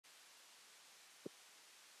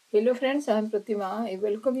Hello friends, I am Pratima. I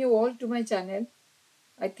welcome you all to my channel.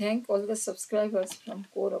 I thank all the subscribers from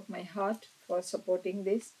core of my heart for supporting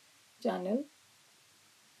this channel.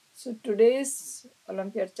 So today's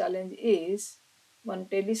Olympiad challenge is one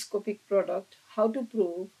telescopic product. How to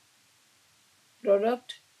prove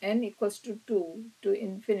product n equals to 2 to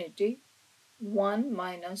infinity 1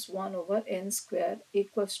 minus 1 over n square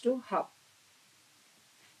equals to half.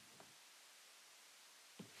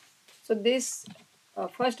 So this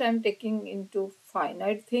first I am taking into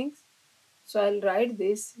finite things. So I'll write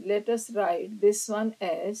this. Let us write this one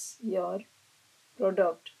as your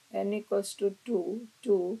product n equals to 2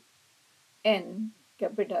 to n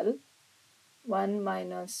capital 1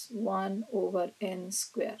 minus 1 over n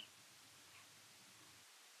square.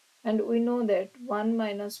 And we know that 1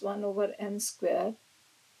 minus 1 over n square,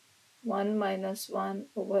 1 minus 1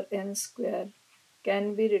 over n square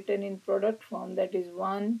can be written in product form, that is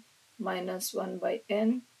 1 minus 1 by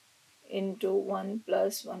n into 1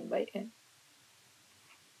 plus 1 by n.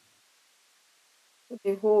 So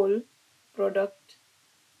the whole product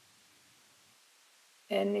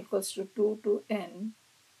n equals to 2 to n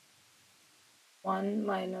 1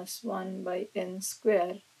 minus 1 by n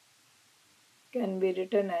square can be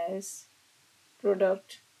written as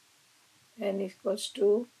product n equals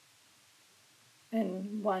to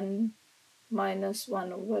n 1 minus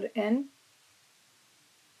 1 over n,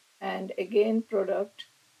 and again product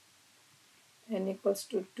n equals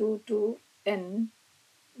to 2 to n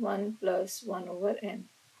 1 plus 1 over n.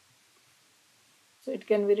 So it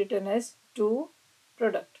can be written as 2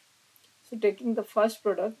 product. So taking the first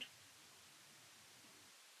product,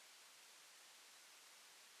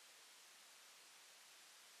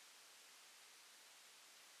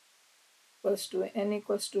 equals to n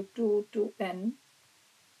equals to 2 to n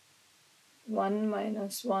 1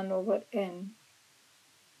 minus 1 over n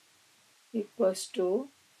equals to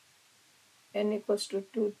n equals to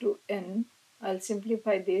 2 to n. I'll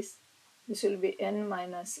simplify this. This will be n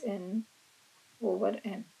minus n over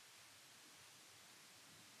n.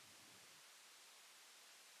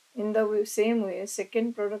 In the same way,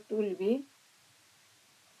 second product will be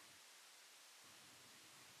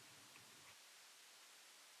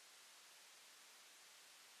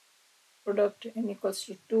product n equals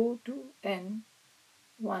to 2 to n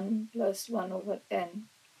 1 plus 1 over n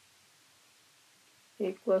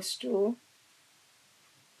equals to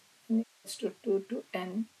n equals to 2 to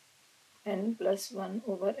n n plus 1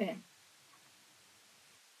 over n.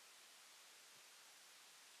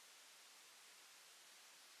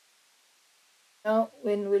 Now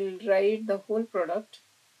when we'll write the whole product,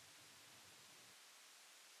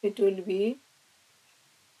 it will be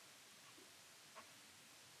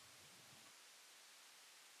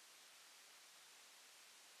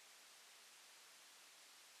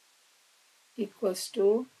equals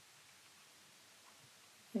to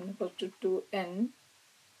n equals to 2n.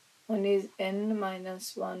 One is n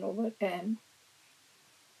minus 1 over n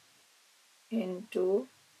into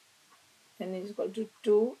n is equal to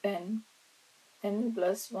 2n n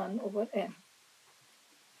plus 1 over n.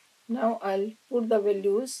 Now I'll put the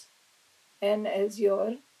values n as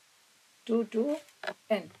your 2 to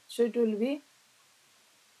n. So it will be,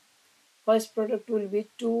 first product will be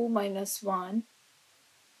 2 minus 1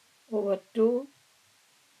 over 2,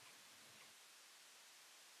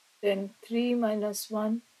 then 3 minus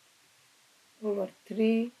 1 over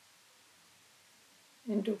 3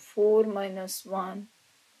 into 4 minus 1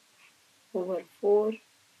 over 4,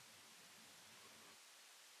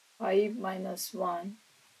 5 minus 1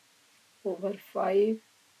 over 5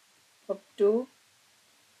 up to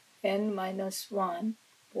n minus 1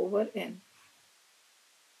 over n.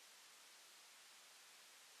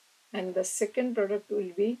 And the second product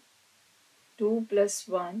will be 2 plus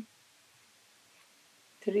 1,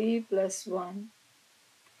 3 plus 1,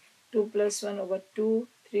 2 plus 1 over 2,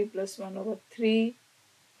 3 plus 1 over 3,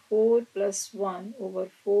 4 plus 1 over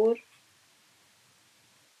 4.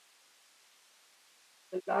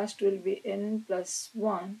 The last will be n plus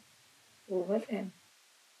 1 over n.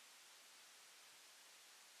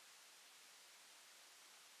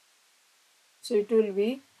 So it will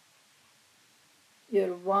be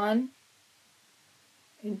your 1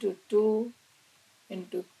 into 2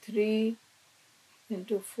 into 3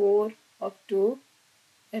 into 4 up to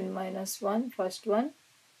n minus 1, first one.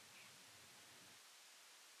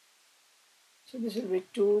 So this will be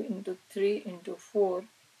 2 into 3 into 4,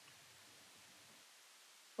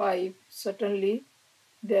 5. Certainly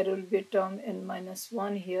there will be a term n minus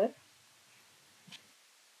 1 here.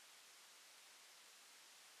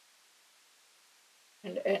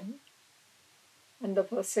 And n. And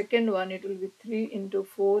the second one, it will be 3 into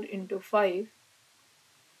 4 into 5.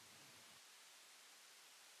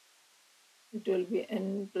 it will be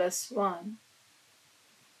n plus 1.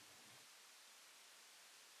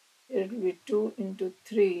 It will be 2 into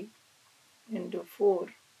 3 into 4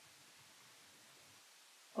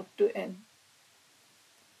 up to n.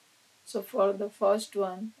 So for the first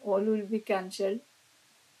one, all will be cancelled.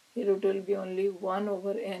 Here it will be only 1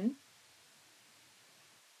 over n.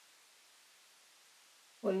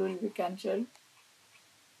 All will be cancelled.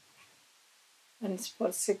 And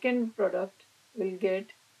for second product, we'll get,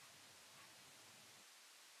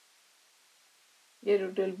 here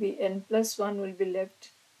it will be n plus 1 will be left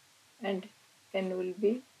and n will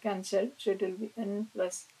be cancelled. So it will be n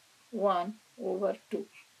plus 1 over 2.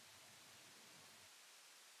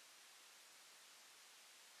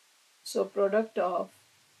 So product of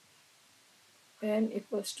n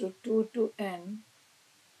equals to 2 to n,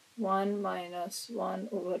 1 minus 1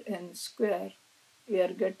 over n square, we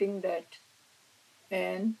are getting that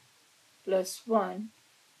n plus 1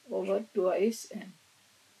 over twice n.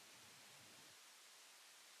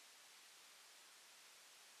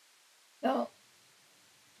 Now,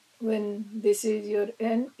 when this is your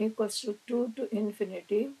n equals to 2 to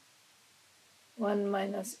infinity, 1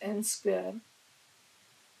 minus n square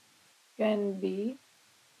can be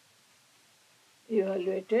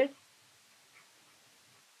evaluated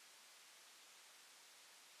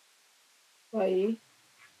by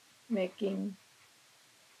making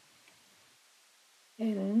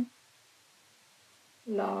n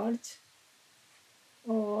large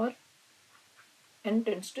or n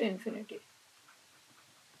tends to infinity.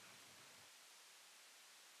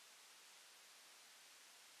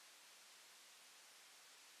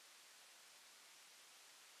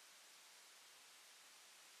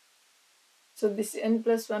 So this n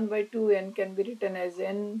plus 1 by 2n can be written as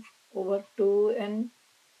n over 2n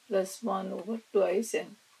plus 1 over twice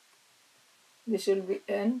n. This will be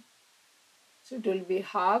n, so it will be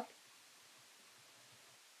half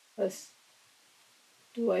plus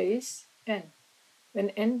twice n.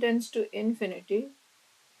 When n tends to infinity,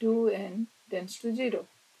 2n tends to 0.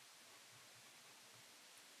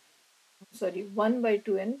 Sorry, 1 by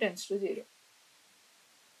 2n tends to 0.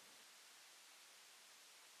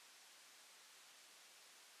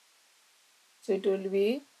 So it will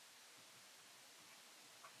be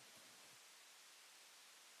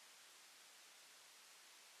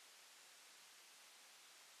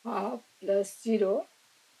half plus 0,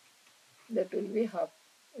 that will be half.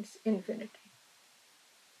 It's infinity.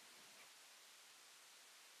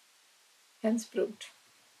 Hence proved.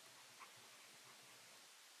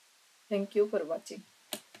 Thank you for watching.